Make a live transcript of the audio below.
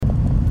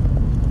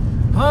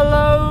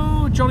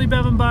Johnny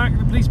Bevan back,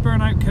 the police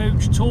burnout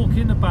coach,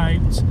 talking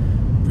about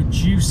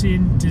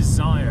reducing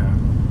desire.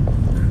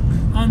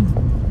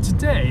 And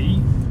today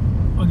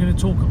I'm going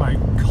to talk about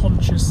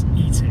conscious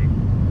eating,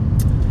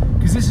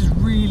 because this is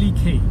really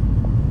key.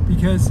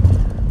 Because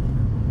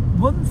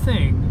one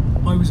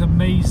thing I was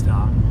amazed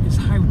at is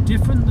how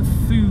different the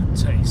food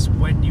tastes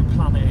when you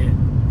plan it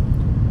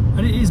in.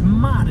 And it is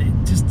mad, it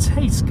just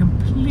tastes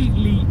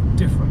completely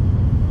different.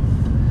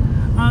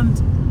 And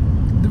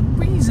the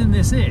reason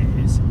this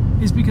is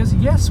because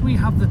yes, we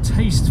have the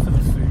taste for the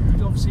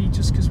food. Obviously,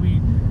 just because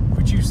we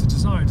reduce the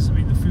desire doesn't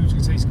mean the food's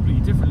going to taste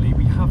completely differently.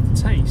 We have the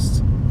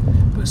taste.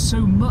 But so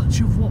much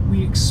of what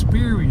we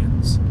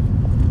experience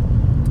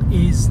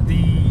is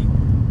the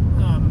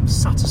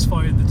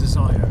satisfying the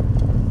desire.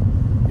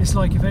 It's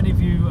like if any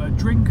of you are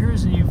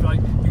drinkers and you go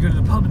to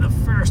the pub and the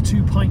first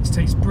 2 pints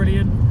taste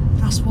brilliant.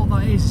 That's what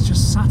that is. It's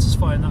just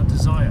satisfying that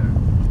desire.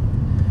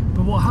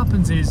 But what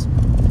happens is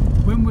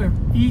when we're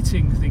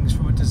eating things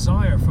from a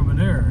desire, from an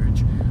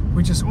urge,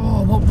 we just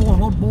want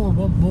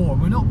more.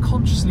 We're not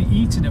consciously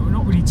eating it. We're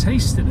not really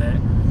tasting it,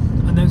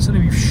 and then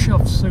suddenly we've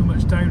shoved so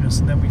much down us,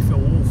 and then we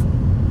feel awful.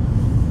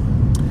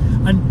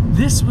 And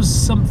this was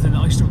something that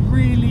I used to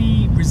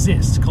really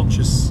resist.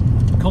 Conscious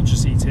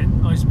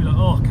eating. I used to be like,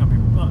 I can't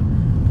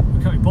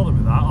be bothered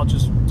with that. I'll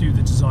just do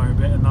the desire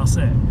bit, and that's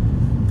it.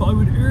 But I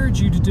would urge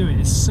you to do it.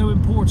 It's so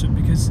important,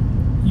 because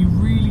you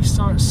really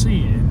start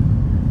seeing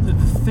that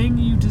the thing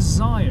you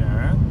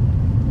desire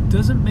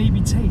doesn't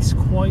maybe taste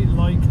quite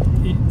like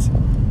it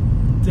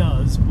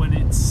does when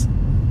it's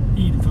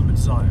eaten from a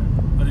desire.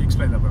 I didn't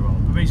explain that very well.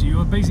 But basically,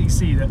 you'll basically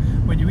see that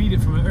when you eat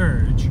it from an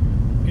urge,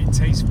 it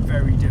tastes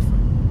very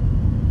different.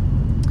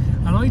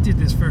 And I did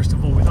this first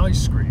of all with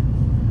ice cream.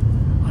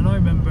 And I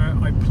remember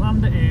I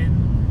planned it in,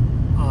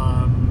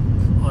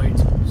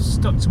 I'd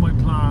stuck to my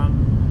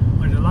plan,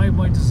 I'd allowed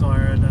my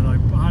desire, and then I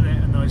had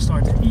it and I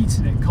started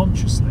eating it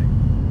consciously.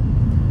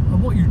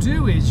 And what you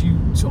do is you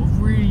sort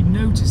of really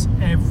notice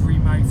every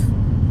mouthful.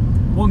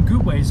 One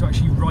good way is to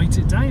actually write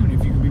it down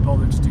if you can be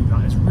bothered to do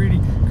that. It's really,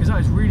 because that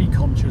is really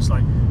conscious,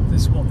 like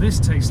this is what this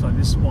tastes like,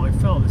 this is what I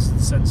felt, this is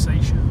the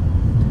sensation.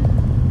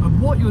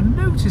 And what you'll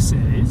notice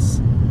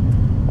is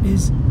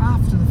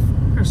after the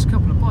first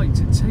couple of bites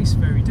it tastes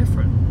very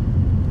different.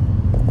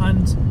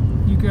 And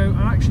you go, and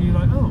actually you're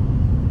like,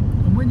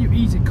 and when you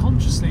eat it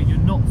consciously and you're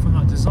not from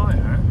that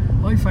desire,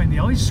 I found the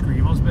ice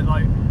cream, I was a bit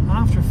like,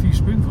 after a few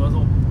spoonfuls I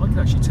thought, I could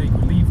actually take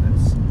or leave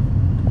this.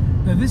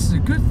 Now this is a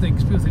good thing,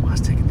 because people think, well,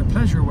 that's taking the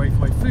pleasure away from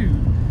my food.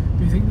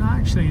 But you think, no,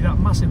 actually that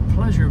massive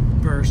pleasure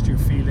burst you're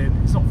feeling,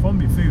 it's not from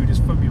your food, it's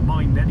from your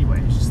mind anyway.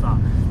 It's just that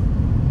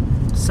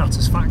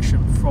satisfaction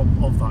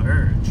of that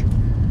urge.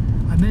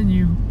 And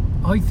then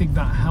I think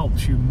that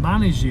helps you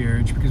manage the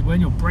urge, because when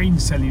your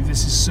brain's telling you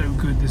this is so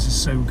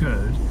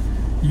good,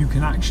 you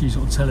can actually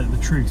sort of tell it the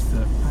truth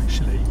that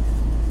actually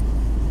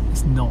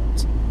it's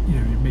not,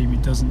 maybe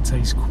it doesn't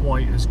taste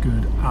quite as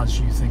good as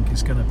you think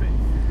it's going to be.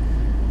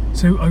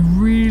 So I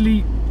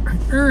really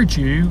urge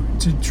you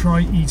to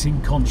try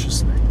eating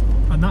consciously,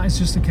 and that is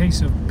just a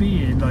case of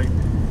being like,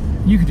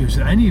 you can do it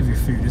to any of your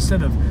food,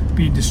 instead of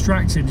being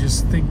distracted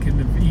just thinking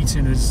of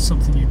eating as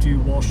something you do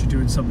whilst you're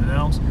doing something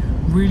else.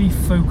 Really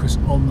focus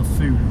on the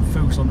food and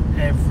focus on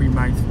every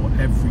mouthful,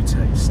 every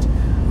taste,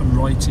 and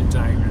write it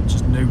down and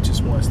just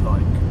notice what it's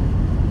like.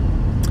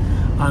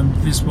 And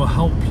this will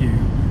help you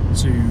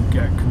to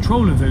get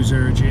control of those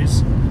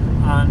urges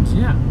and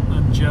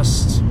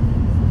just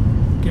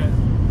get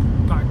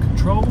back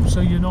control,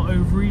 so you're not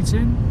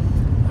overeating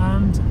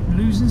and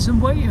losing some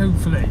weight,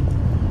 hopefully.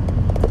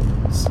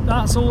 So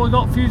that's all I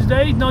got for you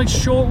today. Nice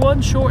short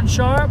one, short and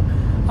sharp,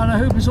 and I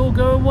hope it's all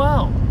going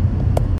well.